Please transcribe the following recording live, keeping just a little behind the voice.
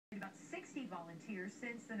volunteers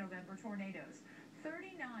since the November tornadoes.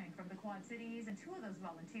 39 from the Quad Cities, and 2 of those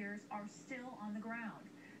volunteers are still on the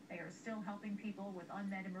ground. They are still helping people with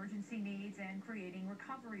unmet emergency needs and creating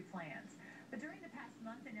recovery plans. But during the past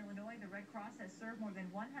month in Illinois, the Red Cross has served more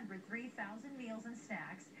than 103,000 meals and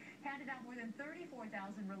snacks, handed out more than 34,000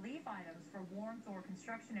 relief items for warmth or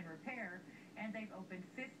construction and repair, and they've opened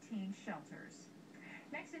 15 shelters.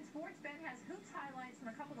 Next in sports, Ben has hoops highlights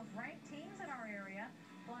from a couple of ranked teams in our area,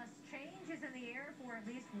 plus changes in the air for at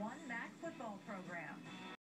least one MAC football program.